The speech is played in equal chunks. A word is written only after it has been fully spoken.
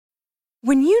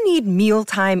When you need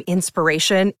mealtime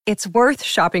inspiration, it's worth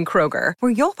shopping Kroger,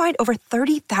 where you'll find over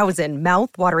 30,000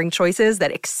 mouth-watering choices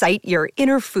that excite your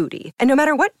inner foodie. And no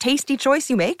matter what tasty choice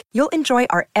you make, you'll enjoy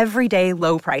our everyday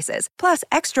low prices, plus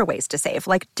extra ways to save,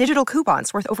 like digital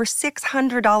coupons worth over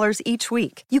 $600 each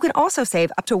week. You can also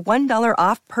save up to $1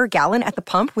 off per gallon at the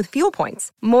pump with fuel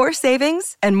points. More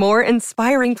savings and more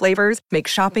inspiring flavors make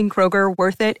shopping Kroger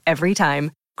worth it every time.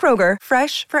 Kroger,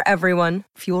 fresh for everyone.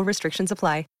 Fuel restrictions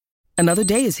apply. Another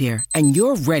day is here, and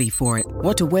you're ready for it.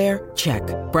 What to wear? Check.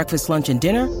 Breakfast, lunch, and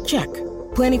dinner? Check.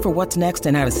 Planning for what's next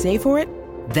and how to save for it?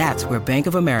 That's where Bank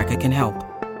of America can help.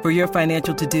 For your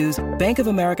financial to-dos, Bank of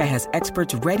America has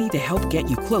experts ready to help get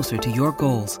you closer to your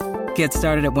goals. Get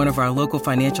started at one of our local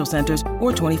financial centers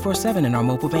or 24/7 in our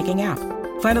mobile banking app.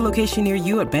 Find a location near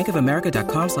you at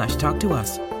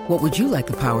bankofamerica.com/talktous. What would you like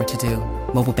the power to do?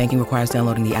 Mobile banking requires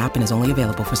downloading the app and is only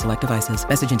available for select devices.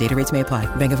 Message and data rates may apply.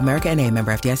 Bank of America N.A.,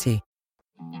 member FDIC.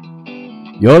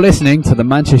 You're listening to the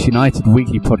Manchester United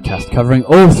Weekly Podcast, covering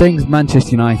all things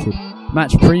Manchester United.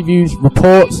 Match previews,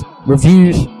 reports,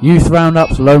 reviews, youth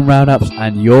roundups, loan roundups,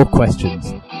 and your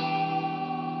questions.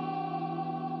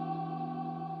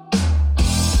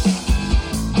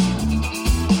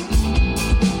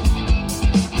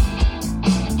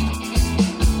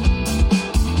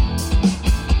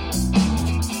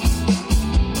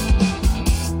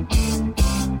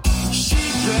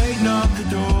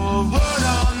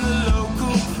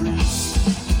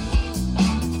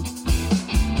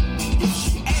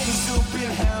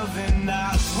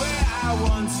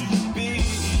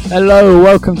 Hello,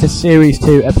 welcome to Series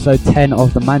 2, Episode 10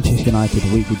 of the Manchester United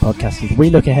Weekly Podcast, as we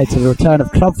look ahead to the return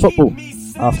of club football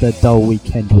after a dull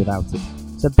weekend without it.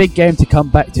 It's a big game to come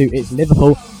back to. It's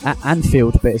Liverpool at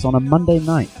Anfield, but it's on a Monday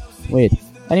night. Weird.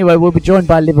 Anyway, we'll be joined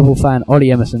by Liverpool fan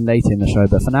Ollie Emerson later in the show,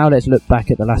 but for now let's look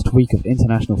back at the last week of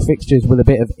international fixtures with a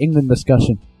bit of England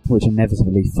discussion, which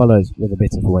inevitably follows with a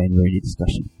bit of Wayne Rooney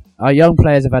discussion. Our young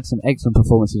players have had some excellent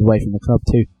performances away from the club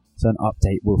too, so an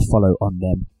update will follow on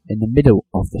them in the middle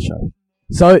of the show.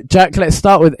 So, Jack, let's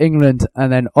start with England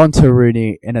and then on to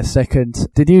Rooney in a second.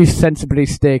 Did you sensibly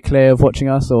steer clear of watching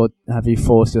us, or have you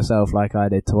forced yourself, like I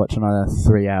did, to watch another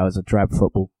 3 hours of drab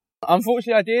football?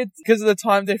 Unfortunately, I did. Because of the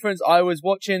time difference, I was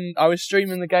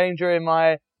streaming the game during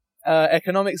my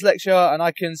economics lecture, and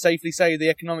I can safely say the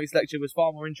economics lecture was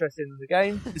far more interesting than the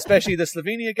game, especially the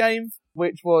Slovenia game,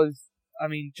 which was,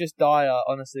 just dire,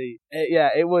 honestly.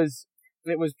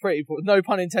 It was pretty poor. No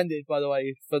pun intended, by the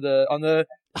way,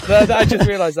 I just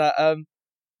realised that.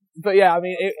 But yeah,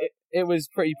 it was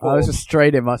pretty poor. I was just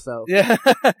straining myself. Yeah.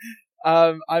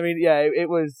 It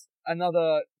was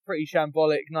another pretty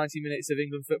shambolic 90 minutes of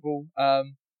England football.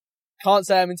 Can't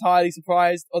say I'm entirely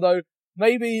surprised, although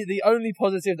maybe the only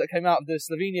positive that came out of the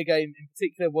Slovenia game in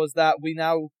particular was that we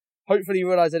now hopefully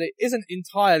realise that it isn't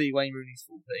entirely Wayne Rooney's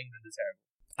fault that England are terrible.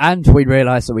 And we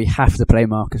realise that we have to play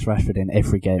Marcus Rashford in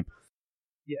every game.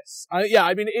 Yes.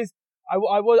 It is.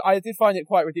 I did find it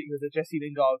quite ridiculous that Jesse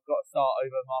Lingard got a start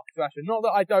over Marcus Rashford. Not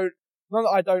that I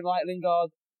don't like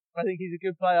Lingard. I think he's a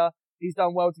good player. He's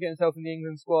done well to get himself in the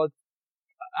England squad.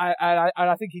 And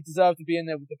I think he deserved to be in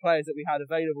there with the players that we had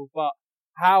available. But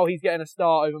how he's getting a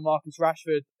start over Marcus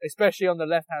Rashford, especially on the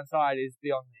left-hand side, is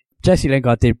beyond me. Jesse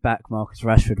Lingard did back Marcus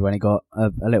Rashford when he got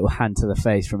a little hand to the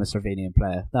face from a Slovenian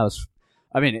player. That was,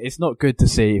 it's not good to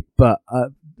see, but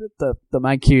the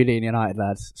Mancunian United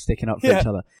lads sticking up for each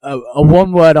other. A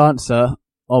one-word answer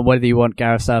on whether you want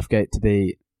Gareth Southgate to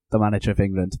be the manager of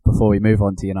England before we move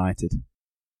on to United.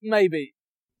 Maybe.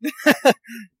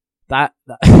 That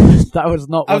was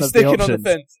not one of the options. I'm sticking on the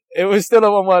fence. It was still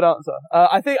a one-word answer.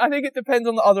 I think it depends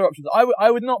on the other options. I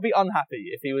would not be unhappy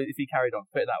if he carried on.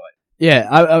 Put it that way.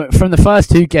 Yeah, from the first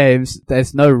two games,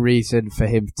 there's no reason for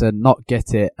him to not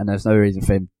get it, and there's no reason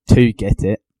for him to get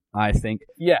it, I think.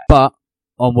 Yeah. But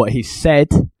on what he said,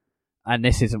 and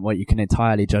this isn't what you can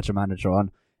entirely judge a manager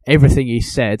on, everything he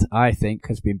said, I think,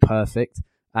 has been perfect.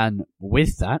 And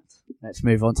with that, let's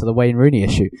move on to the Wayne Rooney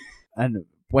issue. And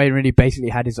Wayne Rooney basically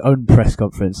had his own press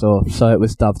conference, or so it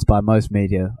was dubbed by most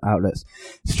media outlets.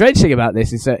 Strange thing about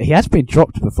this is that he has been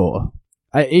dropped before.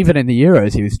 Even in the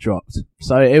Euros, he was dropped.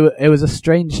 So it was a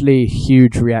strangely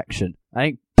huge reaction. I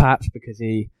think perhaps because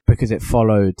it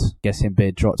followed, him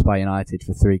being dropped by United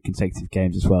for 3 consecutive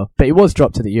games as well. But he was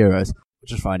dropped to the Euros. I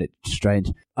just find it strange.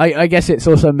 I guess it's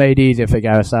also made easier for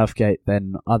Gareth Southgate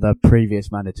than other previous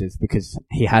managers because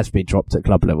he has been dropped at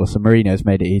club level. So Mourinho's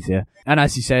made it easier. And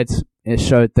as you said, it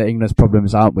showed that England's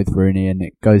problems aren't with Rooney and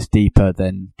it goes deeper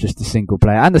than just a single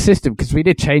player. And the system, because we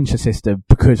did change the system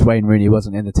because Wayne Rooney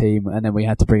wasn't in the team and then we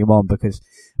had to bring him on because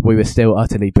we were still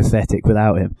utterly pathetic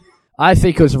without him. I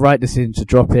think it was the right decision to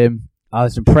drop him. I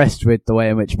was impressed with the way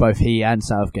in which both he and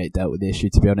Southgate dealt with the issue,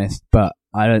 to be honest, but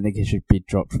I don't think he should be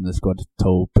dropped from the squad at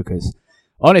all, because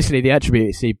honestly, the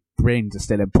attributes he brings are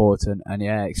still important, and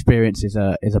yeah, experience is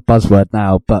a buzzword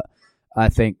now, but I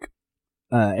think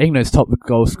England's top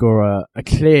goal scorer, a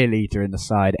clear leader in the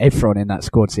side. Everyone in that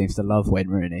squad seems to love Wayne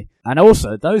Rooney. And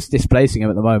also, those displacing him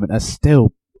at the moment are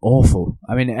still awful.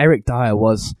 I mean, Eric Dyer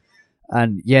was,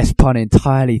 and yes, pun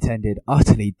entirely intended,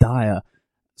 utterly dire.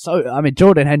 So, I mean,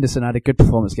 Jordan Henderson had a good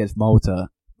performance against Malta,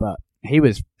 but he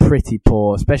was pretty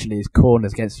poor, especially his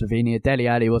corners against Slovenia. Dele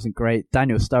Alli wasn't great.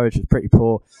 Daniel Sturridge was pretty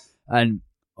poor. And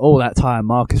all that time,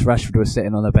 Marcus Rashford was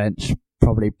sitting on the bench,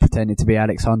 probably pretending to be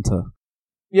Alex Hunter.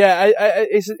 Yeah,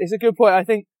 it's a good point. I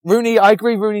think I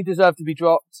agree Rooney deserved to be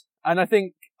dropped. And I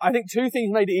think two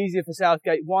things made it easier for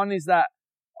Southgate. One is that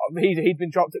he'd been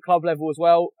dropped at club level as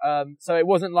well. So it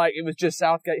wasn't like it was just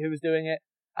Southgate who was doing it.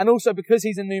 And also because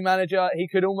he's a new manager, he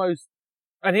could almost,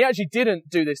 and he actually didn't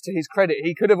do this to his credit.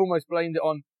 He could have almost blamed it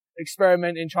on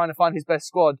experimenting, trying to find his best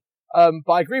squad. But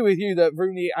I agree with you that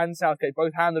Rooney and Southgate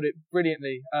both handled it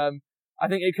brilliantly. I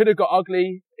think it could have got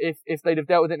ugly if they'd have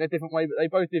dealt with it in a different way, but they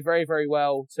both did very, very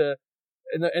well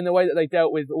in the way that they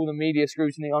dealt with all the media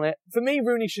scrutiny on it. For me,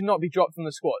 Rooney should not be dropped from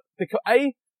the squad.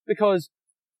 Because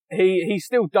he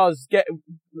still does get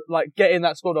in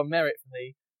that squad on merit for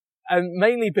me. And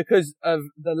mainly because of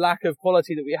the lack of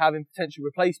quality that we have in potential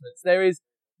replacements. There is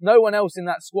no one else in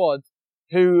that squad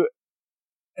who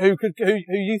you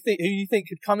think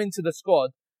could come into the squad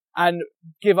and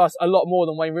give us a lot more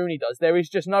than Wayne Rooney does. There is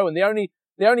just no one. The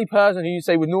only person who you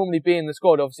say would normally be in the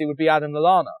squad, obviously, would be Adam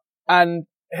Lallana. And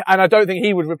I don't think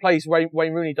he would replace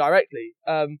Wayne Rooney directly.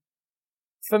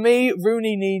 For me,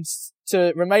 Rooney needs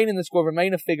to remain in the squad,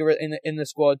 remain a figure in the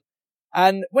squad.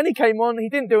 And when he came on, he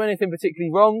didn't do anything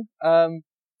particularly wrong.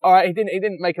 Alright, he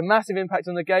didn't make a massive impact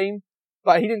on the game,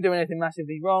 but he didn't do anything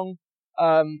massively wrong.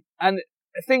 And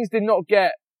things did not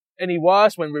get any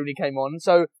worse when Rooney came on.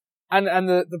 So, and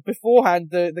the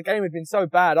beforehand, the game had been so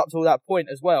bad up to that point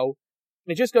as well.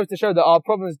 It just goes to show that our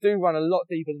problems do run a lot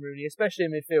deeper than Rooney, especially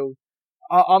in midfield.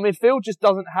 Our midfield just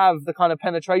doesn't have the kind of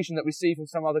penetration that we see from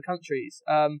some other countries.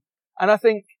 And I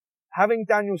think having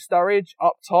Daniel Sturridge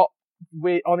up top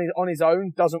on his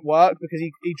own doesn't work because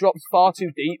he drops far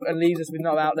too deep and leaves us with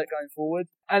no outlet going forward.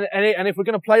 And if we're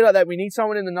going to play like that, we need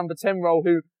someone in the number 10 role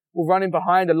who will run in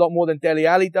behind a lot more than Dele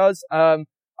Alli does. And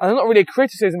not really a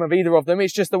criticism of either of them.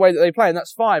 It's just the way that they play, and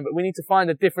that's fine. But we need to find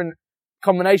a different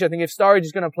combination. I think if Sturridge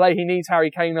is going to play, he needs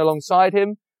Harry Kane alongside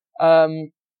him.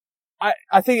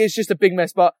 I think it's just a big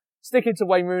mess. But sticking to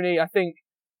Wayne Rooney, I think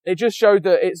it just showed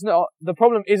that the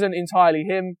problem isn't entirely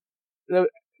him.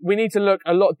 We need to look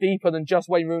a lot deeper than just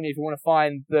Wayne Rooney if we want to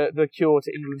find the cure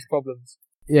to England's problems.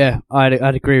 Yeah,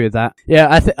 I'd agree with that. Yeah,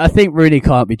 I think Rooney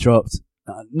can't be dropped.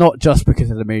 Not just because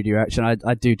of the media reaction.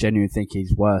 I do genuinely think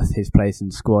he's worth his place in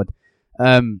the squad.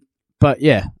 But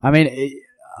yeah, I mean,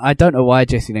 I don't know why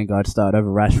Jesse Lingard started over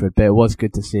Rashford, but it was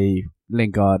good to see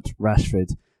Lingard, Rashford,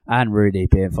 and Rooney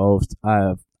be involved. I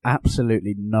have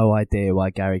absolutely no idea why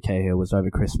Gary Cahill was over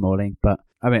Chris Smalling, but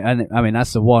I mean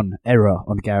that's the one error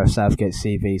on Gareth Southgate's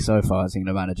CV so far as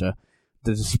England manager: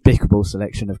 the despicable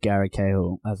selection of Gary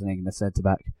Cahill as an England centre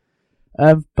back.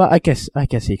 But I guess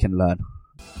he can learn.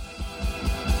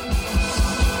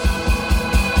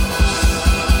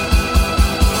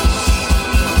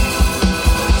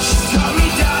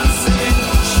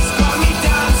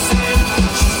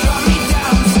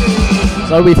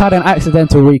 So we've had an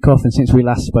accidental week off, and since we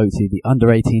last spoke to you, the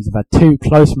under-18s have had two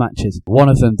close matches, one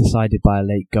of them decided by a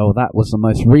late goal. That was the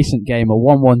most recent game, a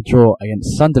 1-1 draw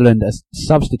against Sunderland, as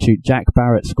substitute Jack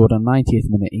Barrett scored a 90th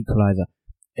minute equaliser.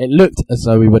 It looked as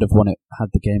though we would have won it had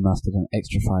the game lasted an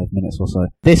extra 5 minutes or so.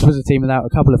 This was a team without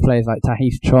a couple of players like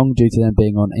Tahith Chong due to them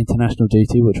being on international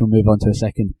duty, which we'll move on to in a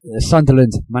second.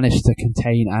 Sunderland managed to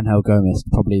contain Angel Gomez,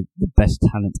 probably the best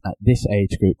talent at this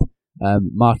age group.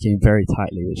 Marking him very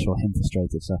tightly, which saw him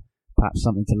frustrated, so perhaps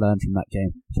something to learn from that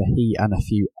game for he and a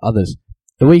few others.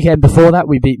 The weekend before that,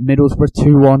 we beat Middlesbrough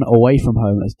 2-1 away from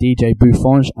home as DJ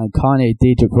Buffon and Kanye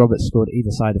Diedrich Roberts scored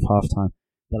either side of half-time,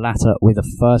 the latter with a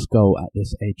first goal at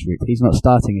this age group. He's not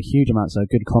starting a huge amount, so a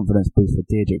good confidence boost for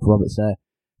Diedrich Roberts there.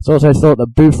 It's also thought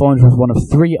that Buffon was one of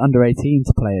 3 under-18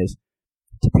 players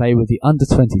to play with the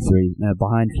under-23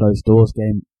 behind closed doors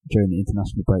game during the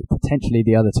international break. Potentially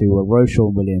the other two were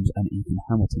Roshan Williams and Ethan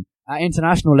Hamilton. At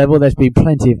international level, there's been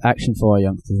plenty of action for our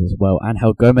youngsters as well.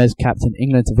 Angel Gomez captained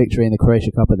England to victory in the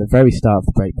Croatia Cup at the very start of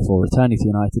the break before returning to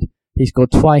United. He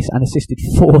scored twice and assisted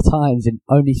 4 times in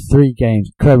only 3 games.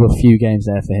 Incredible few games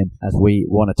there for him as we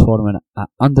won a tournament at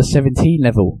under-17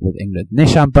 level with England.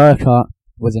 Nishan Burkhardt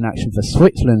was in action for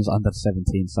Switzerland's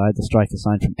under-17 side. The striker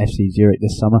signed from FC Zurich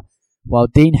this summer, while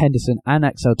Dean Henderson and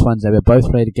Axel Tuanzebe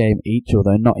both played a game each,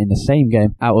 although not in the same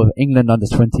game, out of England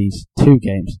under-20's 2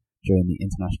 games during the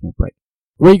international break.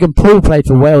 Regan Poole played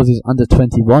for Wales'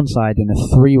 under-21 side in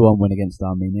a 3-1 win against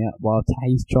Armenia, while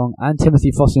Tahith Chong and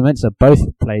Timothy Fosu-Mensah both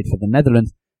played for the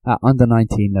Netherlands at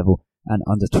under-19 level and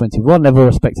under-21 level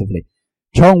respectively.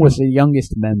 Chong was the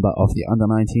youngest member of the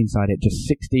under-19 side at just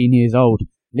 16 years old.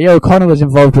 Leo O'Connor was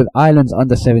involved with Ireland's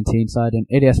under-17 side, and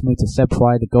Ilyas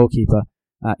Mutasepwai, the goalkeeper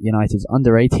at United's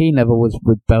under-18 level, was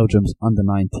with Belgium's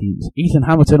under-19s. Ethan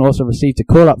Hamilton also received a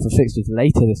call-up for fixtures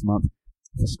later this month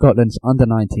for Scotland's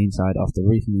under-19 side after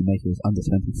recently making his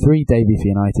under-23 debut for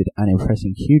United and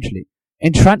impressing hugely.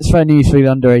 In transfer news for the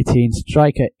under-18,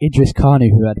 striker Idris Kanu,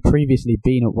 who had previously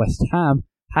been at West Ham,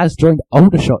 has joined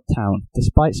Aldershot Town,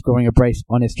 despite scoring a brace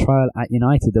on his trial at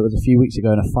United that was a few weeks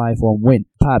ago in a 5-1 win.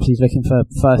 Perhaps he's looking for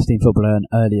first-team football at an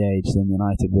early age than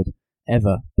United would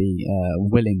ever be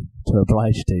willing to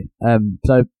oblige to.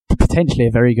 So potentially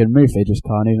a very good move for Idris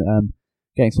Kanu,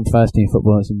 getting some first-team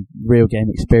football and some real game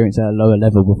experience at a lower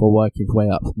level before working his way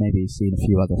up. Maybe he's seen a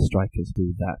few other strikers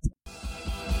do that.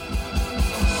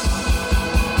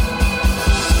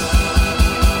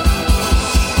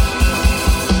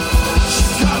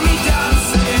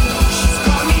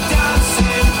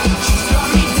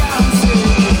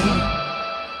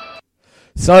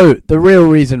 So, the real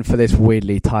reason for this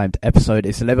weirdly timed episode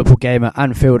is the Liverpool game at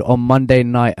Anfield on Monday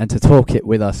night, and to talk it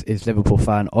with us is Liverpool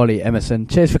fan Ollie Emerson.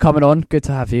 Cheers for coming on, good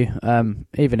to have you,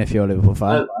 even if you're a Liverpool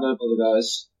fan. No bother,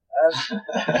 guys.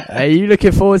 Are you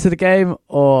looking forward to the game,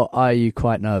 or are you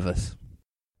quite nervous?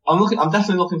 I'm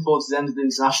definitely looking forward to the end of the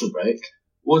international break.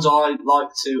 Would I like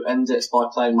to end it by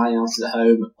playing Man United at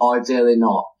home? Ideally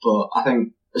not, but I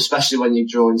think especially when you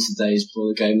draw into the days before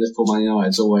the game, Liverpool Man United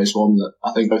is always one that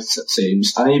I think both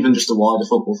teams, and even just the wider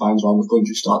football fans around the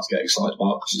country, start to get excited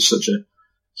about because it's such a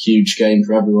huge game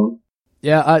for everyone.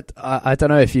 Yeah, I don't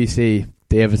know if you see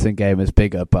the Everton game as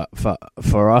bigger, but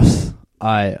for us,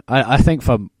 I think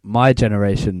for my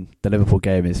generation, the Liverpool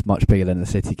game is much bigger than the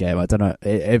City game. I don't know,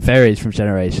 it varies from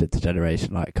generation to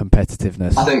generation, like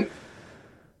competitiveness. I think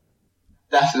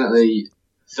definitely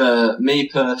for me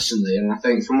personally, and I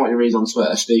think from what you read on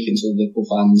Twitter, speaking to the Liverpool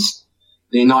fans,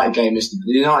 the United game is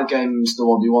the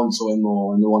one you want to win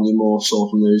more and the one you're more sore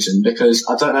from losing. Because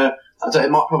I don't know,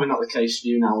 it might probably not the case for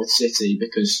you now with City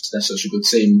because they're such a good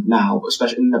team now, but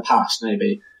especially in the past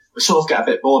maybe we sort of get a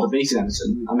bit bored of beating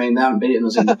Everton. I mean, they haven't beaten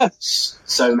us in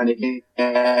so many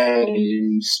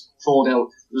games. 4-0.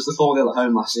 It was the 4-0 at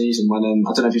home last season when,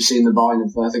 I don't know if you've seen the vine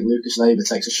of, I think Lucas Leiva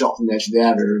takes a shot from the edge of the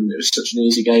area, and it was such an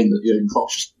easy game that Jurgen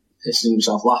Klopp's just pissing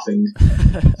himself laughing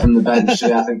from the bench. So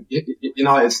yeah, I think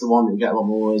United's the one that you get a lot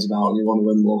more worries about and you want to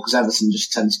win more, because Everton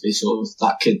just tends to be sort of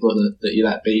that kid brother that you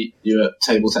let beat you at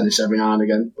table tennis every now and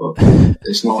again. But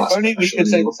it's not that only we could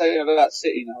say the same about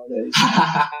City nowadays.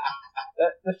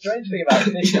 The strange thing about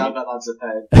City... Yeah, I bet that's a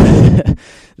pain.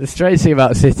 The strange thing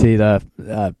about City,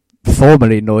 the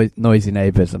formerly noisy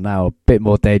neighbours and now a bit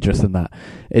more dangerous than that,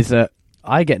 is that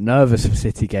I get nervous for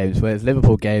City games, whereas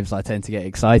Liverpool games I tend to get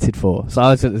excited for. So I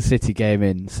was at the City game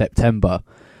in September,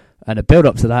 and the build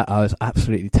up to that I was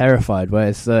absolutely terrified,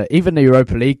 whereas even the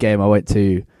Europa League game I went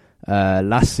to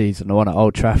last season, the one at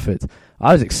Old Trafford,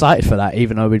 I was excited for that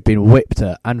even though we'd been whipped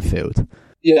at Anfield.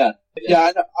 Yeah,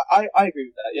 I agree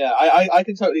with that. Yeah, I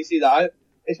can totally see that.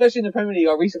 Especially in the Premier League,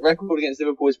 our recent record against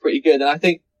Liverpool is pretty good, and I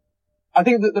think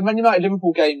that the Man United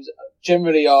Liverpool games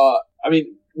generally are, I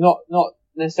mean, not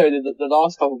necessarily the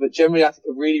last couple, but generally I think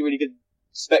are really, really good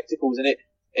spectacles, and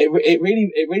it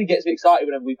really gets me excited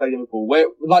whenever we play Liverpool. Where,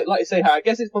 like you say, I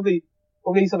guess it's probably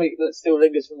something that still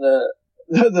lingers from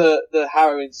the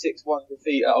harrowing 6-1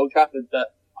 defeat at Old Trafford, that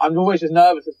I'm always just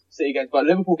nervous of City games, but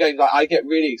Liverpool games, I get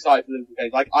really excited for Liverpool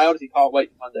games. Like, I honestly can't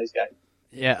wait for Monday's game.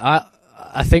 Yeah,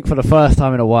 I think for the first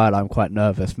time in a while I'm quite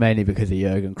nervous, mainly because of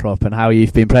Jurgen Klopp and how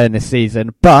you've been playing this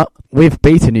season. But we've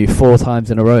beaten you 4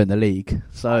 times in a row in the league.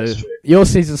 So your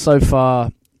season so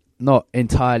far, not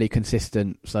entirely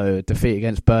consistent. So defeat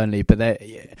against Burnley, but they're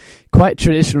quite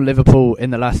traditional Liverpool in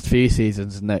the last few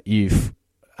seasons, in that you've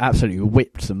absolutely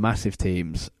whipped some massive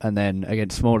teams, and then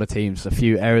against smaller teams a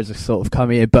few errors have sort of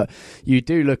come in, but you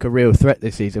do look a real threat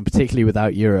this season, particularly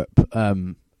without Europe.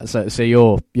 So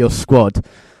your squad,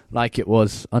 like it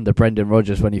was under Brendan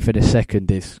Rodgers when he finished second,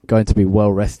 is going to be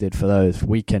well rested for those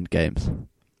weekend games.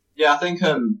 Yeah, I think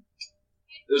there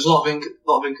was a lot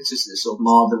of inconsistency sort of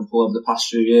marred Liverpool over the past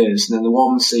few years, and then the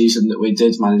one season that we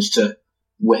did manage to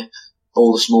whip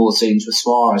all the smaller teams with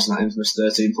Suarez and that infamous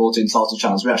 13-14 title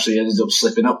chance, we actually ended up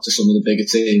slipping up to some of the bigger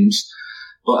teams.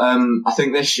 But I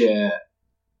think this year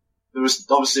we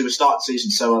started the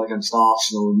season so well against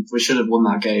Arsenal, and we should have won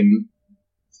that game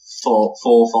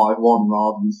 4-5-1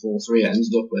 rather than 4-3 it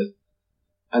ended up with.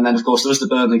 And then, of course, there was the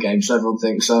Burnley game, so everyone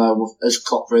thinks, has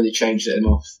Klopp really changed it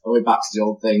enough? Are we back to the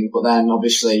old thing? But then,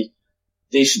 obviously,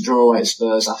 decent draw away at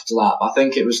Spurs after that. But I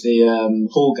think it was the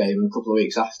Hull game a couple of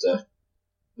weeks after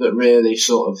that really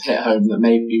sort of hit home that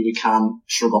maybe we can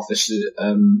shrug off this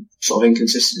sort of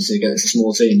inconsistency against the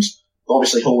small teams. But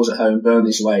obviously, Hull was at home,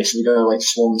 Burnley's away, so we go away to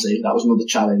Swansea. That was another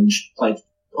challenge. Played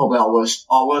probably our worst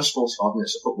 45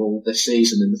 minutes of football this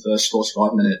season in the first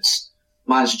 45 minutes.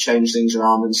 Managed to change things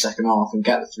around in the second half and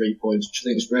get the 3 points, which I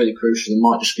think is really crucial and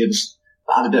might just give us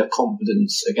a bit of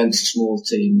confidence against the smaller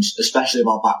teams, especially if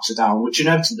our backs are down, which you're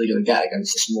inevitably going to get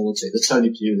against the smaller team. The Tony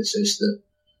Pulis, the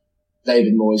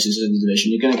David Moyes is in the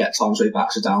division. You're going to get times where your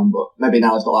backs are down, but maybe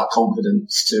now they've got that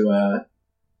confidence to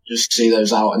just see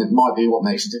those out, and it might be what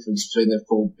makes the difference between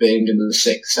Liverpool being in the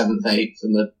 6th, 7th, 8th,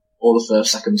 and all the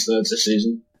first, seconds, thirds this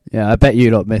season. Yeah, I bet you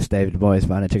lot miss David Moyes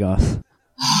managing us.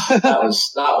 that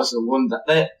was a wonder.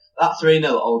 That 3-0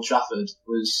 at Old Trafford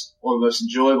was one of the most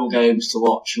enjoyable games to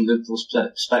watch from Liverpool's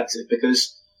perspective,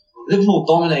 because Liverpool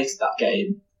dominated that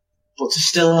game, but to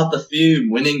still have the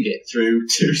fume winning it through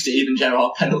 2 Steven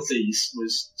Gerrard penalties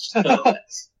was just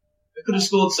perfect. We could have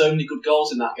scored so many good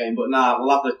goals in that game, but we'll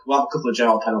have a couple of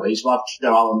Gerrard penalties. We'll have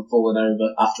Joe Allen falling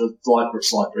over after a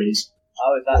slight breeze.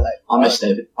 Oh, is that like? I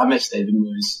miss David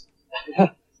Moyes.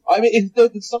 I mean,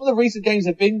 some of the recent games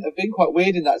have been quite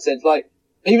weird in that sense. Like,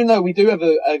 even though we do have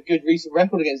a good recent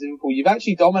record against Liverpool, you've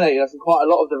actually dominated us in quite a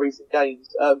lot of the recent games.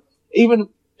 Even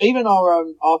our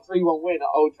 3-1 win at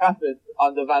Old Trafford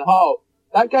under Van Gaal,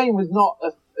 that game was not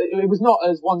as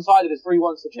one-sided as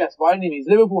 3-1 suggests by any means.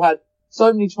 Liverpool had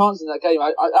so many chances in that game.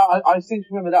 I seem to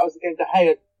remember that was the game De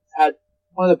Gea had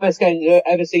one of the best games I've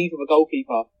ever seen from a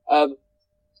goalkeeper.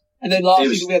 And then last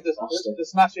season we had the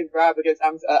smashing grab against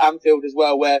Anfield as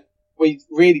well, where we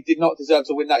really did not deserve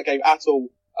to win that game at all.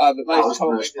 But that was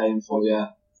most painful,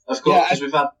 yeah. Of course, because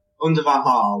we've had, under Van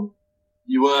Gaal,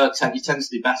 you tend to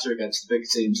be better against the big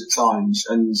teams at times,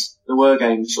 and there were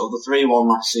games, sort of the 3-1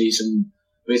 last season,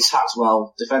 we attacked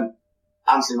well,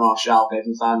 Anthony Martial gave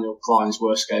Nathaniel Klein's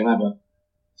worst game ever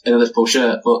in a Liverpool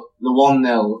shirt, but the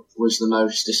 1-0 was the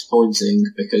most disappointing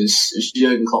because it was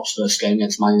Jurgen Klopp's first game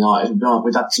against Man United.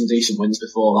 We'd had some decent wins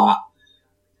before that,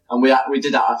 and we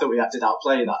did that. I think we did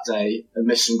outplay that day and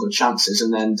missed some good chances,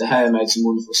 and then De Gea made some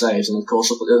wonderful saves, and of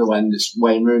course up at the other end it's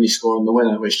Wayne Rooney scoring the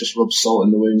winner, which just rubs salt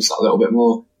in the wounds that little bit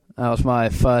more. That was my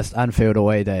first Anfield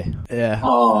away day. Yeah.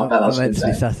 Oh, I bet that's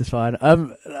immensely satisfying.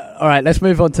 All right, let's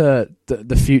move on to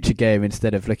the future game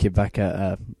instead of looking back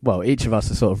at, each of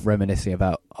us are sort of reminiscing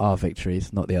about our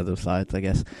victories, not the other sides, I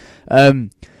guess.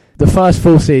 The first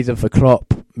full season for Klopp,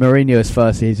 Mourinho's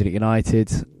first season at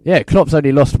United. Yeah, Klopp's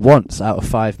only lost once out of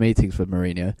 5 meetings with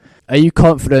Mourinho. Are you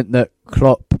confident that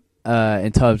Klopp,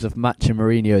 in terms of matching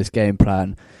Mourinho's game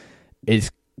plan, is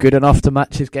good enough to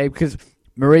match his game? Because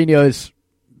Mourinho's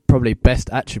probably best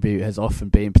attribute has often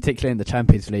been, particularly in the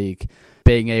Champions League,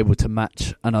 being able to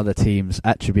match another team's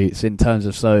attributes in terms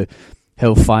of, so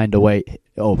he'll find a way,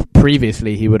 or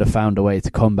previously he would have found a way to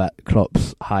combat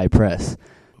Klopp's high press.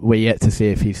 We're yet to see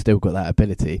if he's still got that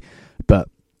ability. But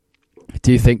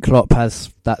do you think Klopp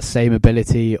has that same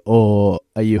ability, or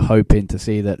are you hoping to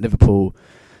see that Liverpool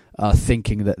are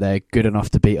thinking that they're good enough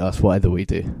to beat us whatever we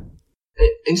do?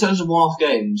 In terms of one-off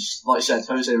games, like I said,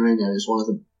 Jose Mourinho is one of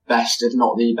the best, if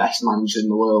not the best manager in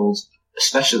the world,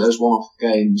 especially those one-off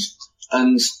games.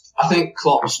 And I think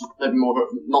Klopp's maybe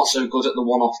not so good at the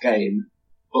one-off game,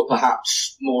 but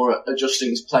perhaps more at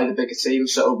adjusting to play the bigger team.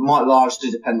 So it might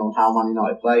largely depend on how Man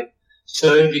United play.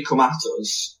 So if you come at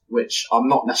us, which I'm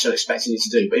not necessarily expecting you to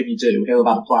do, but if you do, he'll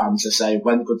have had a plan to say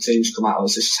when good teams come at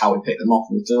us, this is how we pick them off,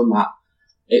 and we've done that.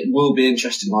 It will be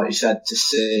interesting, like you said, to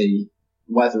see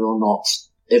whether or not,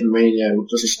 if Mourinho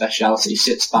does his speciality,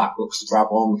 sits back, looks to grab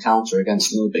one on the counter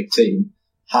against another big team,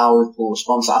 how Liverpool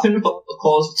responds. I think we've got the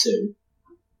quality to,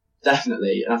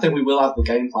 definitely, and I think we will have the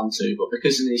game plan too, but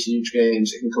because in these huge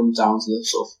games it can come down to the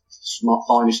sort of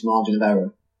finest margin of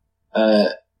error,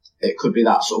 it could be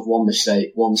that sort of one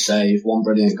mistake, one save, one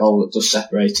brilliant goal that does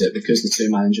separate it, because the two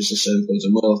managers are so good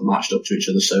and will have matched up to each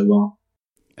other so well.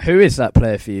 Who is that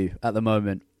player for you at the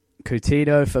moment?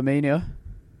 Coutinho, Firmino?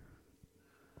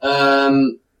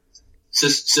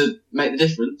 To make the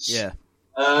difference? Yeah.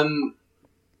 Roberto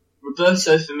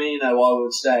Firmino, I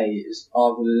would say, is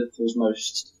arguably Liverpool's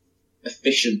most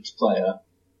efficient player.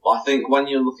 But I think when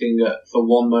you're looking at, for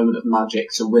one moment of magic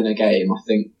to win a game, I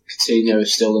think Coutinho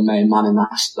is still the main man in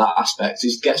that aspect.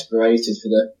 He gets berated for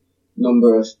the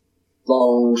number of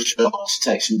long shots,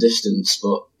 takes some distance,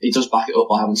 but he does back it up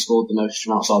by having scored the most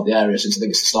from outside the area since I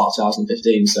think it's the start of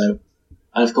 2015. So,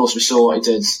 and of course we saw what he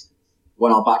did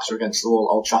when our backs were against the wall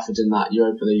at Old Trafford in that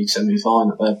Europa League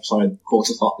semi-final,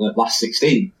 quarter-final, last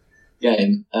 16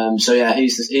 game. So yeah,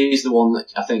 he's the one that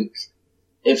I think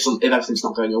if everything's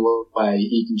not going your way,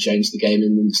 he can change the game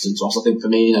in an instant. So I think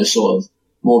Firmino sort of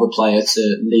more the player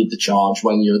to lead the charge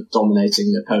when you're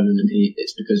dominating an opponent, and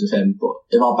it's because of him. But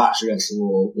if our backs are against the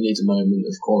wall, we need a moment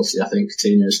of quality. I think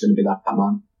Coutinho is going to be that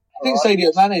man. I think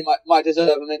Sadio Mane might deserve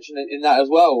a mention in that as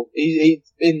well. He's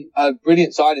been a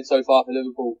brilliant signing so far for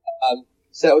Liverpool.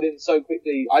 Settled in so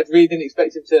quickly. I really didn't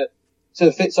expect him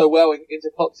to fit so well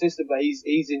into Klopp's system, but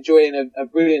he's enjoying a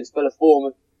brilliant spell of form.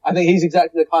 And I think he's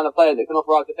exactly the kind of player that can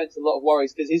offer our defence a lot of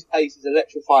worries because his pace is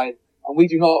electrifying. And we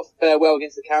do not fare well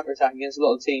against the counter-attack against a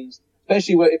lot of teams,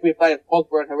 especially if we're playing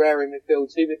Pogba and Herrera in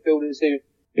midfield, two midfielders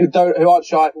who aren't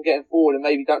shy from getting forward and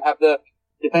maybe don't have the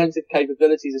defensive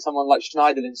capabilities of someone like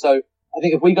Schneiderlin. So I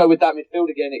think if we go with that midfield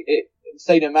again,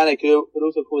 Sadio Mane could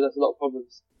also cause us a lot of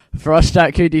problems. For us,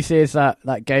 Jack, who do you see as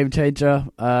that game changer?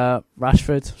 Rashford,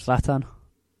 Zlatan?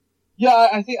 Yeah,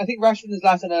 I think Rashford and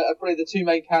Zlatan are probably the two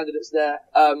main candidates there.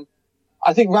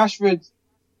 I think Rashford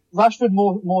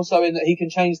more so in that he can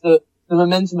change the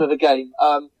momentum of a game.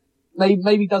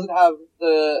 Maybe doesn't have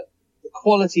the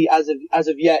quality as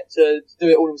of yet to do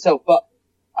it all himself, but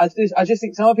I just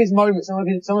think some of his moments, some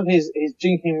of his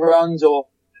jinking runs, or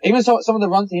even some of the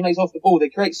runs he makes off the ball, they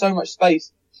create so much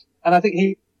space. And I think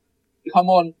he come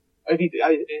on,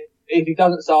 if he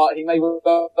doesn't start, he may well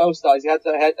start as he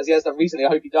has done recently. I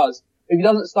hope he does. If he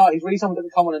doesn't start, he's really someone that can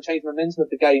come on and change the momentum of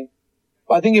the game.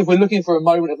 But I think if we're looking for a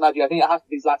moment of magic, I think it has to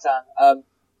be Zlatan.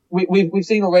 We've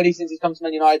seen already since he's come to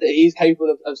Man United that he's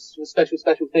capable of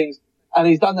special things, and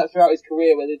he's done that throughout his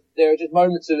career where there are just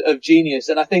moments of genius.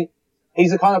 And I think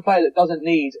he's the kind of player that doesn't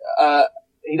need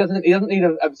he doesn't need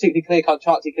a particularly clear-cut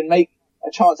chance. He can make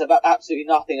a chance about absolutely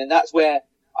nothing, and that's where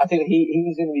I think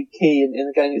he's going to be key in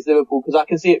the game against Liverpool, because I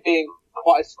can see it being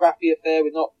quite a scrappy affair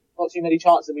with not too many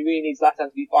chances, and we really need Zlatan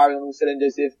to be firing on all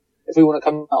cylinders if we want to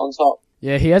come out on top.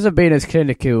 Yeah, he hasn't been as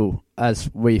clinical as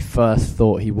we first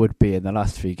thought he would be in the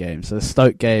last few games. So the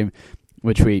Stoke game,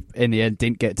 which we in the end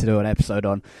didn't get to do an episode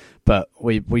on, but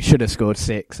we should have scored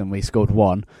 6 and we scored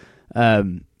 1.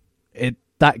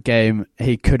 That game,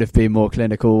 he could have been more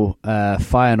clinical.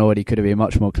 Feyenoord, he could have been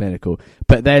much more clinical.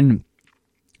 But then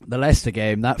the Leicester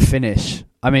game, that finish,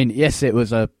 I mean, yes, it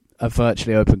was a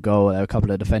virtually open goal. There were a couple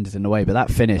of defenders in the way, but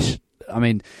that finish, I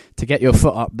mean, to get your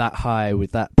foot up that high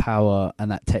with that power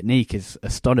and that technique is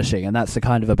astonishing, and that's the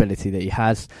kind of ability that he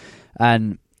has.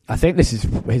 And I think this is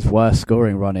his worst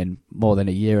scoring run in more than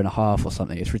a year and a half or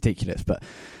something. It's ridiculous, but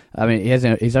I mean,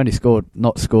 he's only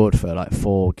not scored for like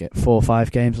 4 or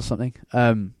 5 games or something.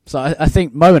 So I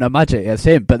think moment of magic is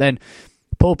him. But then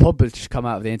Paul Pogba's just come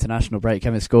out of the international break,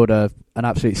 having scored an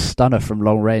absolute stunner from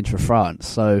long range for France.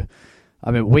 So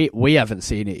I mean, we haven't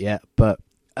seen it yet, but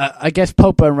I guess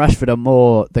Pogba and Rashford are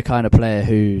more the kind of player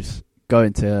who's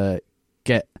going to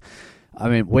get. I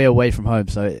mean, we're away from home,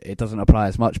 so it doesn't apply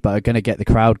as much, but are going to get the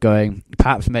crowd going,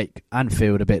 perhaps make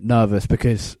Anfield a bit nervous,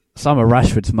 because some of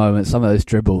Rashford's moments, some of those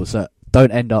dribbles that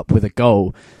don't end up with a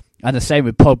goal, and the same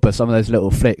with Pogba, some of those little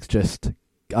flicks just,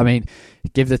 I mean,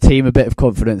 give the team a bit of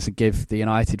confidence and give the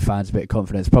United fans a bit of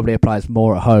confidence. Probably applies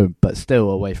more at home, but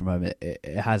still away from home, it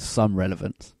has some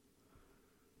relevance.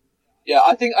 Yeah,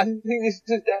 I think this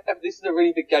is a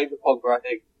really big game for Pogba, I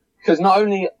think. Because not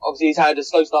only, obviously, he's had a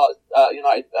slow start at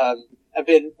United, have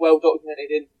been well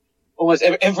documented in almost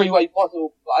every way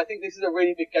possible, but I think this is a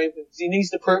really big game for him, because he needs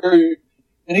to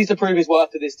prove his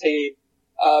worth to this team.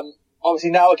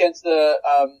 Obviously now against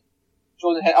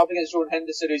Jordan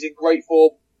Henderson, who's in great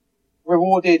form,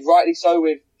 rewarded rightly so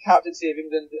with captaincy of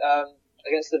England,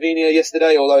 against Slovenia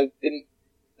yesterday, although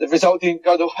the result didn't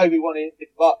go the way we wanted,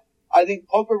 but I think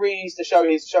Pogba really needs to show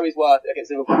his worth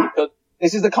against Liverpool, because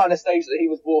this is the kind of stage that he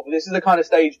was born for. This is the kind of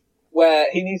stage where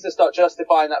he needs to start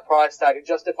justifying that price tag and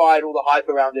justifying all the hype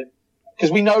around him.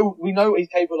 Because we know what he's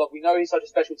capable of. We know he's such a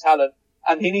special talent,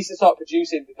 and he needs to start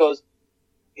producing, because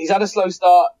he's had a slow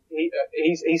start.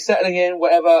 He's settling in,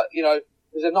 whatever,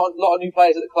 there's a lot of new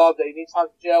players at the club that he needs time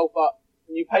to gel, but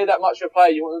when you pay that much for a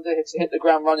player, you want them to hit the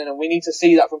ground running, and we need to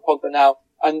see that from Pogba now.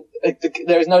 And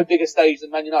there is no bigger stage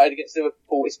than Man United against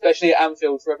Liverpool, especially at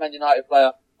Anfield for a Man United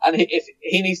player. And if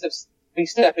he needs to be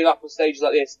stepping up on stages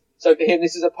like this. So for him,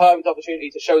 this is a perfect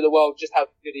opportunity to show the world just how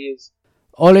good he is.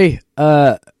 Ollie,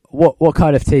 what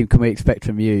kind of team can we expect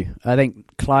from you? I think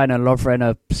Klein and Lovren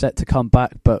are set to come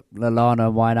back, but Lallana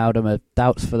and Wijnaldum are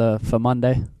doubts for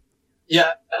Monday.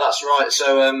 Yeah, that's right.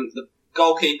 So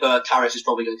Goalkeeper Carrick is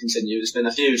probably going to continue. There's been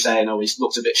a few saying, he's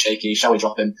looked a bit shaky, shall we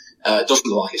drop him? It doesn't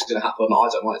look like it's going to happen. I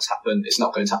don't want it to happen. It's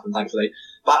not going to happen, thankfully.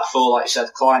 Back four, like you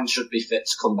said, Klein should be fit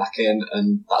to come back in,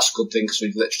 and that's a good thing because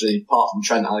we've literally, apart from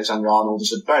Trent Alexander-Arnold,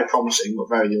 is a very promising but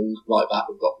very young right back.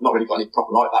 We've not really got any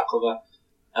proper right back cover.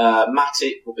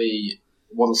 Matic will be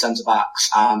one of the centre backs,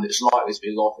 and it's likely to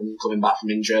be Lovren coming back from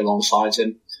injury alongside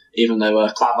him, even though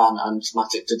Klavan and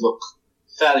Matic did look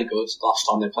fairly good last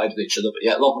time they played with each other, but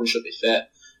yeah, Lovren should be fit.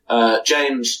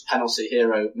 James, penalty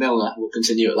hero, Milner will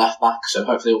continue at left back, so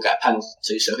hopefully he'll get a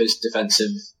penalty so his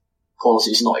defensive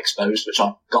quality is not exposed, which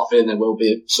I've got a feeling there will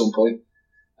be at some point.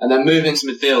 And then moving into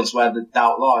midfields where the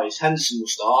doubt lies, Henderson will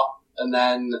start, and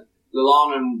then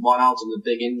Lallana and Wijnaldum, the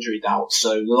big injury doubt.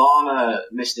 So Lallana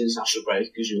missed the international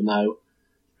break, as you'll know.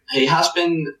 He has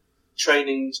been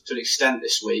training to an extent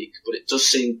this week, but it does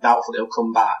seem doubtful he'll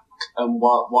come back. And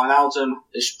Wijnaldum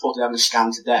is reportedly having a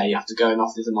scan today after going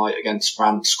off the other night against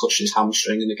France, clutching his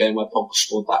hamstring in the game where Pogba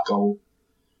scored that goal.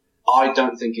 I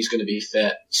don't think he's going to be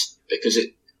fit because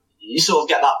you sort of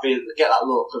get that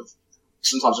look of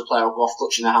sometimes a player will go off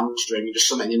clutching a hamstring and just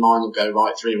something in your mind will go,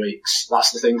 right, 3 weeks.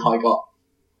 That's the thing I got.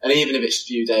 And even if it's a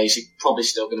few days, he's probably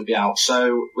still going to be out.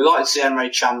 So we like to see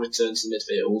Emre Can return to the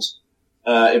midfield.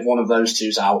 If one of those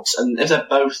two's out. And if they're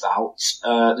both out,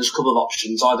 there's a couple of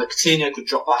options. Either Coutinho could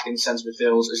drop back in centre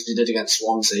midfield as he did against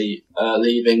Swansea,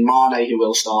 leaving Mane, who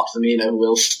will start, Firmino, who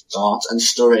will start, and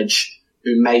Sturridge,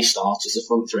 who may start as the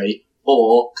front three.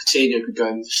 Or Coutinho could go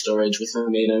in for Sturridge with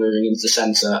Firmino moving into the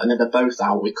centre. And if they're both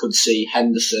out, we could see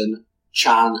Henderson,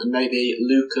 Can, and maybe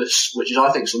Lucas, which is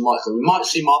I think is unlikely. We might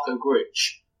see Marco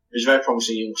Grujic, who's a very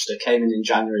promising youngster, came in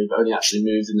January but only actually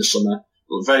moved in the summer.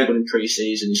 Looked very good in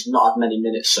pre-season. He's not had many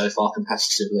minutes so far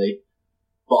competitively.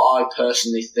 But I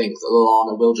personally think that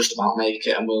Lallana will just about make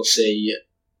it, and we'll see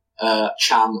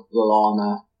Can,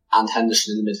 Lallana and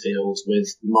Henderson in the midfield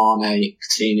with Mane,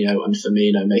 Coutinho and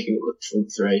Firmino making it the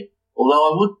front three.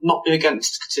 Although I would not be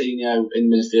against Coutinho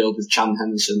in midfield with Can,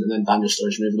 Henderson and then Daniel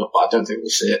Sturridge moving up, but I don't think we'll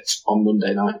see it on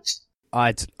Monday night.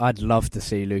 I'd love to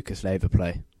see Lucas Leiva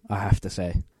play, I have to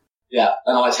say. Yeah,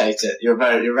 and I'd hate it. You're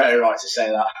very right to say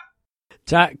that.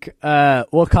 Jack,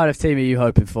 what kind of team are you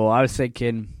hoping for? I was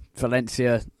thinking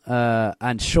Valencia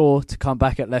and Shaw to come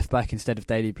back at left back instead of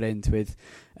Daley Blind, with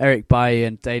Eric Bailly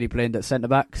and Daley Blind at centre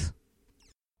backs.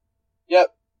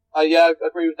 Yep, I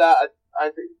agree with that. I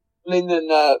think Blind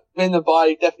and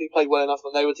Bailly definitely played well enough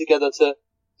when they were together to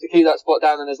keep that spot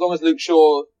down. And as long as Luke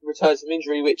Shaw returns from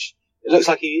injury, which it looks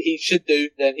like he should do,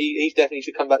 then he definitely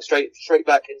should come back straight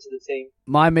back into the team.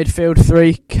 My midfield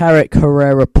three: Carrick,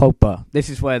 Herrera, Pogba. This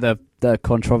is where the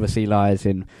controversy lies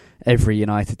in every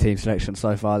United team selection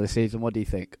so far this season. What do you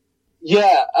think?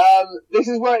 Yeah, this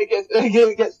is where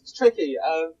it gets tricky.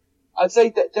 I'd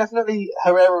say definitely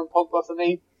Herrera and Pogba for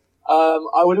me.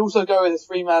 I would also go with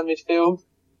a 3-man midfield.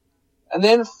 And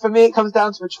then for me it comes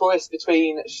down to a choice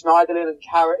between Schneiderlin and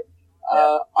Carrick.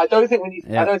 I don't think we need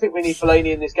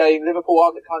Fellaini in this game. Liverpool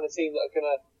aren't the kind of team that are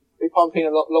going to be pumping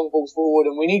a lot long balls forward,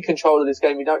 and we need control of this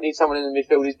game. We don't need someone in the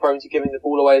midfield who's prone to giving the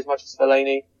ball away as much as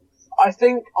Fellaini. I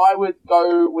think I would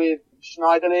go with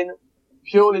Schneiderlin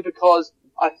purely because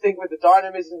I think with the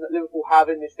dynamism that Liverpool have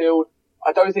in midfield,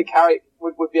 I don't think Carrick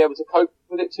would be able to cope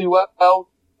with it too well.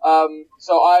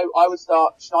 So I would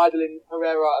start Schneiderlin,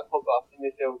 Herrera and Pogba in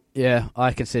midfield. Yeah,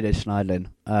 I consider Schneiderlin.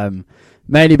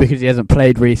 Mainly because he hasn't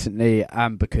played recently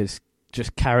and because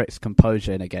just Carrick's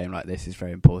composure in a game like this is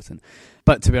very important.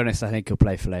 But to be honest, I think he'll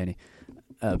play Fellaini,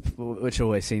 which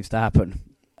always seems to happen.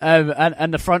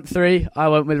 And the front three, I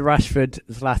went with Rashford,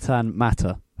 Zlatan,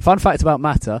 Mata. Fun fact about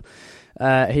Mata,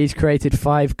 he's created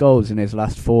 5 goals in his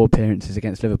last 4 appearances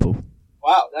against Liverpool.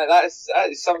 Wow, that is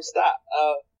some stat.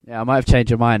 Yeah, I might have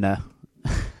changed your mind there.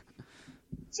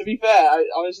 To be fair, I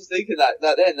was just thinking that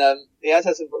then he has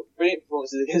had some brilliant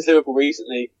performances against Liverpool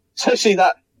recently, especially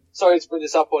that. Sorry to bring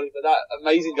this up on him, but that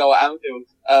amazing goal at Anfield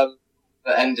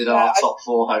that ended our top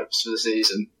 4 hopes for the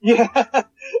season. Yeah,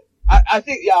 I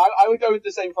think I would go with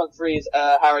the same front three as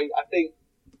Harry. I think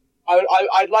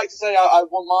I'd like to say I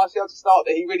want Martial to start,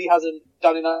 but he really hasn't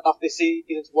done enough this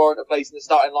season to warrant a place in the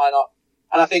starting lineup.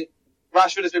 And I think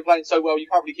Rashford has been playing so well, you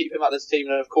can't really keep him out of this team.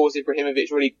 And of course,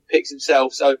 Ibrahimovic really picks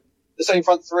himself. So the same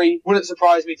front three wouldn't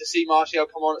surprise me to see Martial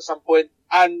come on at some point.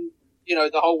 And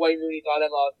the whole Wayne Rooney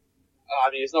dilemma.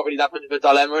 I mean, it's not really that much of a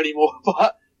dilemma anymore,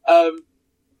 but I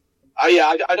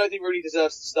don't think Rooney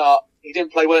deserves to start. He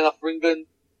didn't play well enough for England.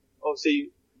 Obviously,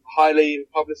 highly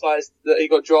publicised that he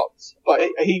got dropped, but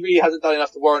he really hasn't done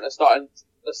enough to warrant a start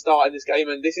in this game.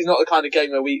 And this is not the kind of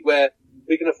game where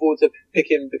we can afford to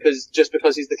pick him because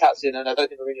he's the captain. And I don't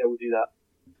think Mourinho will do that.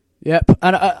 Yep,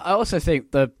 and I also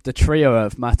think the trio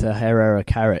of Mata, Herrera,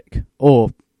 Carrick, or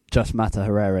just Mata,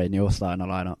 Herrera in your starting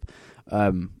lineup,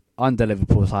 under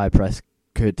Liverpool's high press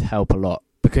could help a lot.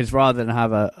 Because rather than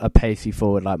have a pacey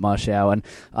forward like Martial, and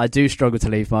I do struggle to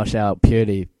leave Martial out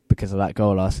purely because of that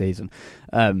goal last season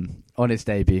on his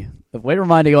debut. We're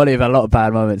reminding Ollie of a lot of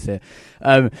bad moments here.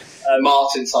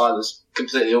 Martin Tyler's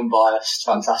completely unbiased,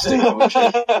 fantastic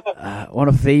commentary. One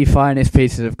of the finest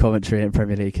pieces of commentary in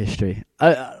Premier League history.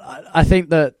 I think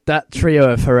that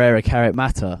trio of Herrera, Carrick,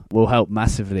 Mata will help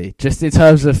massively, just in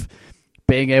terms of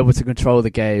being able to control the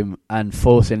game and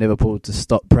forcing Liverpool to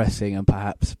stop pressing and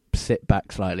perhaps sit back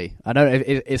slightly. I know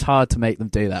it's hard to make them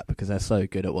do that because they're so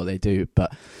good at what they do,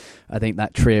 but I think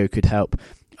that trio could help.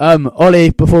 Ollie,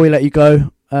 before we let you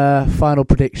go, final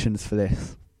predictions for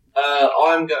this.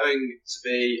 I'm going to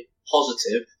be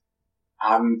positive,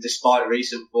 despite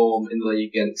recent form in the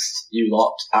league against you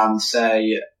lot, and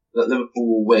say that Liverpool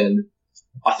will win.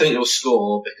 I think they'll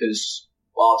score because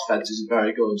our defence isn't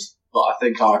very good, but I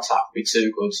think our attack will be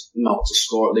too good not to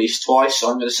score at least twice. So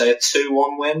I'm going to say a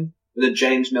 2-1 win with a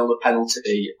James Milner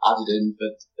penalty added in,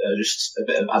 but just a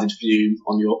bit of added fume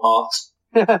on your part.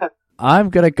 I'm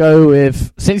going to go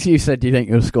with, since you said you think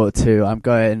you'll score 2, I'm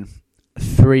going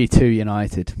 3-2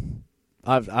 United.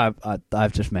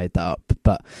 I've just made that up,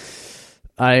 but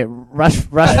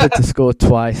Rashford to score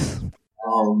twice.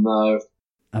 Oh no.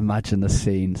 Imagine the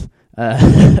scenes.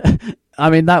 I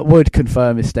mean, that would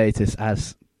confirm his status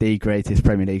as the greatest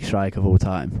Premier League striker of all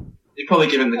time. You'd probably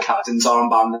give him the captain's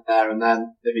armband there and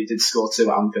then, if he did score 2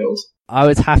 at Anfield. I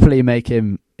would happily make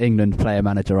him England player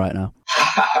manager right now.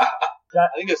 I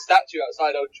think a statue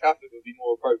outside Old Trafford would be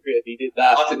more appropriate if he did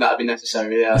that. I think that would be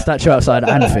necessary, yeah. A statue outside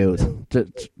Anfield,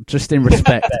 just in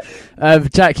respect.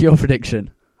 Jack, your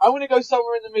prediction? I'm going to go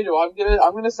somewhere in the middle. I'm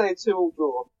going to say a 2-2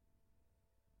 draw.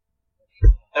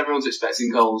 Everyone's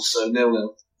expecting goals, so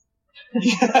 0-0.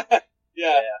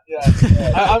 Yeah.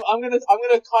 I'm going to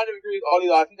kind of agree with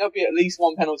Ollie. I think there'll be at least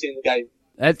one penalty in the game.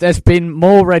 There's been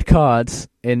more red cards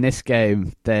in this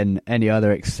game than any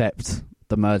other except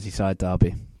the Merseyside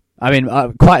derby. I mean,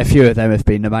 quite a few of them have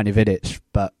been Nemanja Vidic,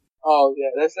 but... Oh, yeah,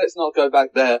 let's not go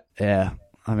back there. Yeah,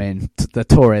 I mean, the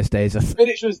Torres days are...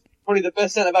 Vidic was probably the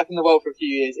best centre-back in the world for a few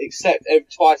years, except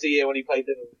twice a year when he played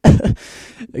Liverpool.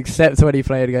 Except when he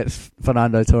played against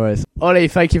Fernando Torres. Ollie,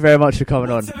 thank you very much for coming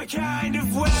on.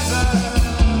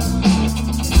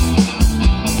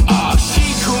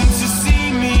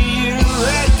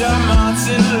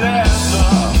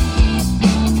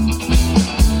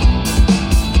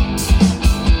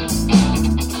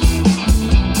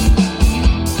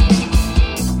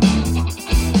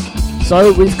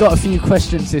 So we've got a few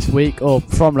questions this week, or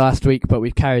from last week, but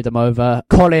we've carried them over.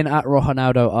 Colin at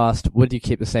Ronaldo asked, would you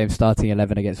keep the same starting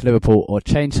 11 against Liverpool or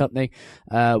change something?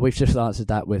 We've just answered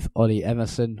that with Ollie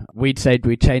Emerson. We'd said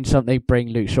we'd change something, bring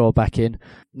Luke Shaw back in,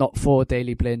 not for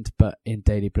Daley Blind, but in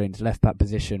Daley Blind's left back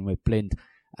position with Blind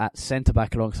at centre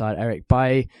back alongside Eric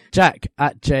Bailly. Jack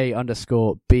at J_BHAFC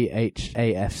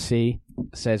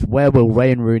says, where will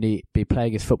Wayne Rooney be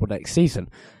playing his football next season?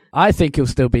 I think he'll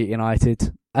still be at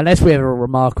United. Unless we have a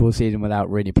remarkable season without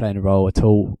Rooney playing a role at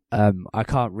all, I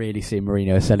can't really see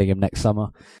Mourinho selling him next summer.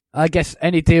 I guess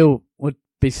any deal would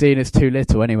be seen as too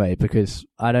little anyway, because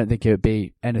I don't think it would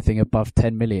be anything above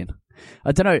 10 million.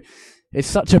 I don't know, it's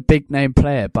such a big name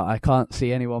player, but I can't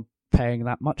see anyone paying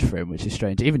that much for him, which is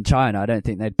strange. Even China, I don't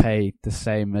think they'd pay the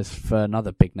same as for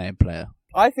another big name player.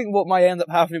 I think what might end up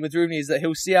happening with Rooney is that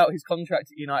he'll see out his contract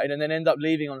at United and then end up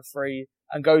leaving on a free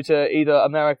and go to either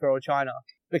America or China.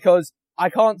 Because I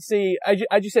can't see, as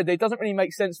you said, it doesn't really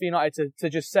make sense for United to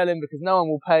just sell him because no one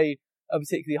will pay a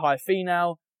particularly high fee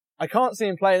now. I can't see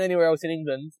him playing anywhere else in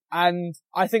England. And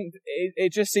I think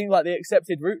it just seemed like the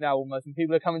accepted route now almost. When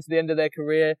people are coming to the end of their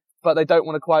career, but they don't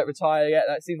want to quite retire yet,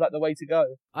 that seems like the way to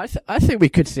go. I think we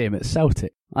could see him at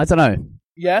Celtic. I don't know.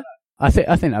 Yeah? I think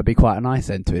that'd be quite a nice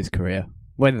end to his career.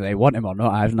 Whether they want him or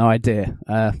not, I have no idea.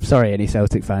 Sorry, any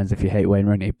Celtic fans, if you hate Wayne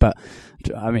Rooney. But,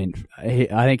 I mean, I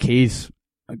think he's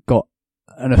got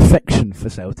an affection for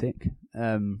Celtic,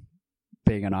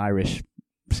 being an Irish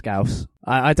Scouse.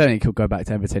 I don't think he'll go back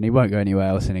to Everton. He won't go anywhere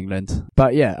else in England.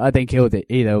 But yeah, I think he'll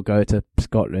either go to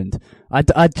Scotland.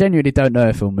 I genuinely don't know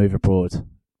if he'll move abroad.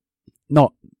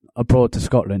 Not abroad to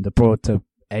Scotland, abroad to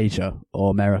Asia or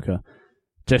America.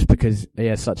 Just because he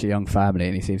has such a young family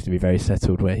and he seems to be very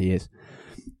settled where he is.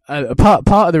 Part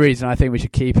of the reason I think we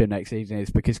should keep him next season is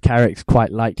because Carrick's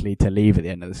quite likely to leave at the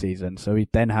end of the season, so we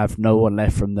then have no one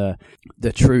left from the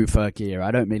true Fergie era.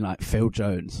 I don't mean like Phil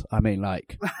Jones. I mean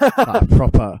like a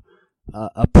proper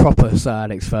Sir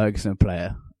Alex Ferguson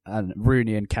player. And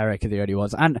Rooney and Carrick are the only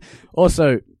ones. And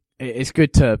also, it's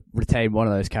good to retain one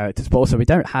of those characters, but also we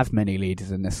don't have many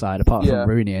leaders in this side apart from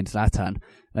Rooney and Zlatan.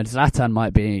 And Zlatan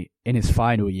might be in his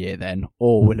final year then,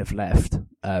 or will have left.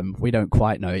 We don't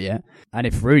quite know yet. And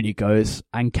if Rooney goes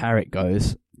and Carrick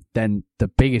goes, then the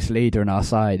biggest leader in our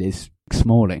side is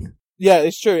Smalling. Yeah,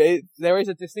 it's true. There is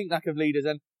a distinct lack of leaders,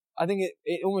 and I think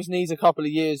it almost needs a couple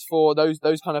of years for those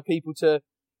kind of people to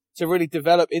really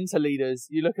develop into leaders.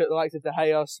 You look at the likes of De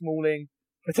Gea, Smalling,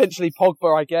 potentially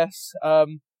Pogba, I guess,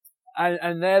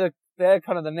 and they're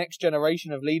kind of the next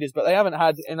generation of leaders, but they haven't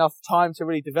had enough time to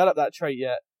really develop that trait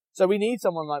yet. So we need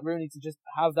someone like Rooney to just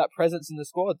have that presence in the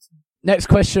squad. Next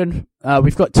question.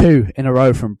 We've got 2 in a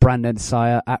row from Brandon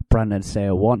Sayer at Brandon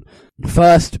Sayer 1.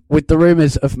 First, with the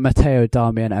rumours of Matteo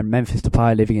Darmian and Memphis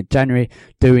Depay leaving in January,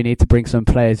 do we need to bring some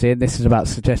players in? This is about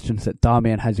suggestions that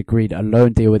Darmian has agreed a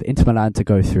loan deal with Inter Milan to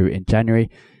go through in January.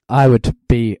 I would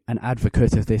be an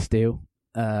advocate of this deal.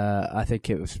 I think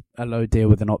it was a low deal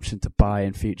with an option to buy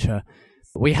in future.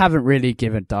 We haven't really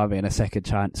given Darmian a second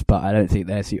chance, but I don't think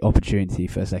there's the opportunity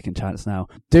for a second chance now.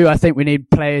 Do I think we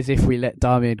need players if we let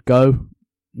Darmian go?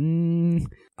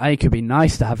 I think it'd be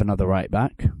nice to have another right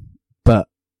back, but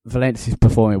Valencia's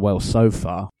performing well so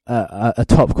far. A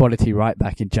top quality right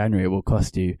back in January will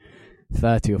cost you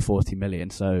 30 or 40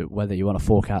 million, so whether you want to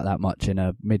fork out that much in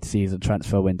a mid-season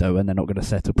transfer window when they're not going to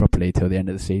settle properly till the end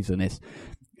of the season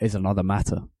is another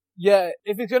matter. Yeah,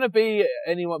 if it's going to be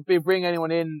bring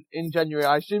anyone in January,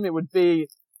 I assume it would be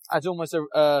as almost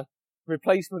a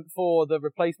replacement for the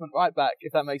replacement right back,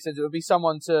 if that makes sense. It would be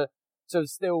someone to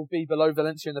still be below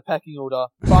Valencia in the pecking order.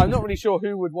 But I'm not really sure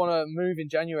who would want to move in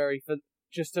January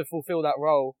just to fulfill that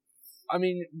role. I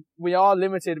mean, we are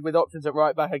limited with options at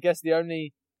right back. I guess the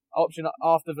only option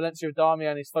after Valencia of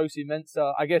Darmian is Fosu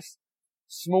Mensah. I guess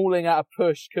Smalling at a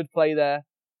push could play there.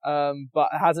 But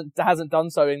hasn't done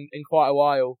so in quite a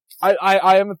while.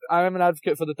 I am an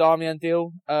advocate for the Darmian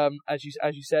deal, as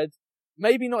you said.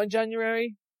 Maybe not in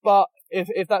January, but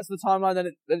if that's the timeline that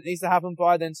it needs to happen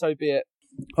by, then so be it.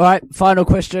 Alright, final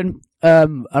question.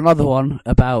 Another one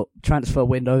about transfer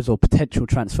windows or potential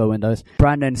transfer windows.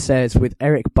 Brandon says, with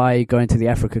Eric Bailly going to the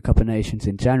Africa Cup of Nations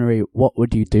in January, what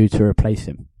would you do to replace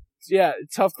him? Yeah,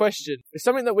 tough question. It's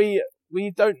something that we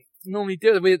don't normally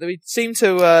do. We seem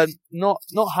to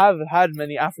not have had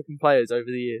many African players over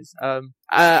the years.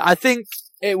 I think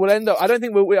it will end up. I don't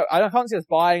think I can't see us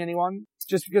buying anyone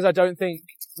just because I don't think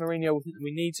Mourinho will think that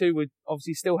we need to. We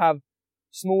obviously still have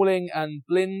Smalling and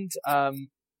Blind.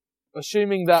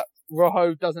 Assuming that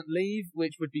Rojo doesn't leave,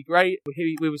 which would be great,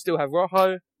 we would still have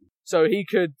Rojo, so he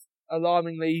could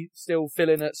alarmingly still fill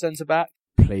in at centre back.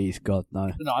 Please, God,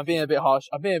 no. No, I'm being a bit harsh.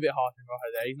 I'm being a bit harsh on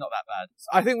Rojo there. He's not that bad.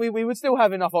 I think we would still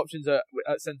have enough options at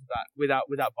centre back without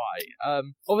Bailly.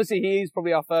 Obviously, he is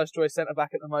probably our first choice centre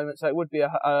back at the moment, so it would be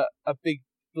a big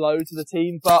blow to the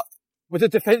team. But with the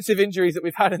defensive injuries that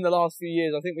we've had in the last few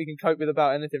years, I think we can cope with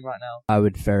about anything right now. I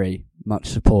would very much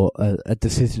support a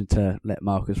decision to let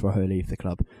Marcos Rojo leave the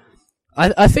club.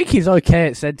 I think he's okay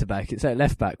at centre back. It's at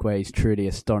left back where he's truly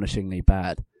astonishingly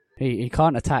bad. He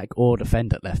can't attack or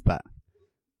defend at left back,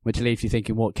 which leaves you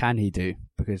thinking, what can he do?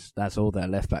 Because that's all their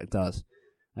left back does.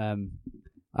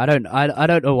 I don't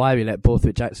know why we let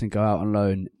Borthwick Jackson go out on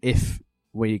loan if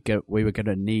we were going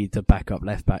to need to back up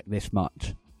left back this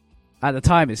much. At the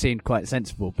time, it seemed quite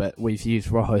sensible, but we've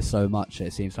used Rojo so much,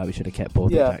 it seems like we should have kept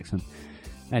Borthwick Jackson.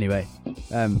 Anyway,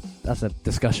 that's a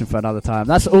discussion for another time.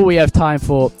 That's all we have time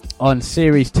for on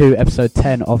Series 2, Episode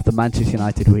 10 of the Manchester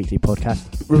United Weekly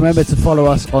Podcast. Remember to follow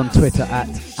us on Twitter at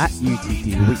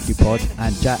UTD Weekly Pod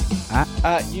and Jack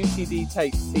at UTD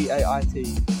Tate,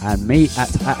 T-A-I-T. And me at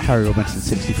Harry Robinson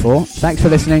 64. Thanks for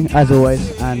listening, as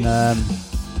always, and I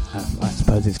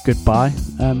suppose it's goodbye.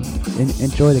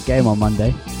 Enjoy the game on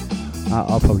Monday.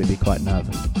 I'll probably be quite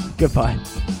nervous. Goodbye.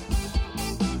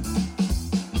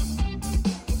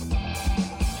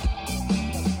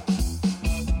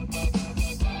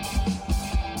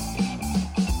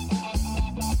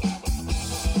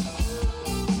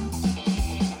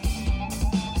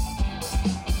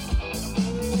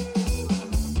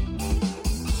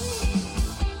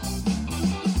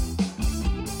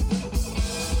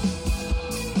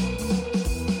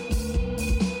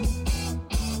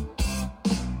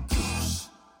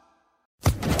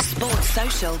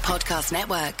 Social Podcast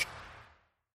Network.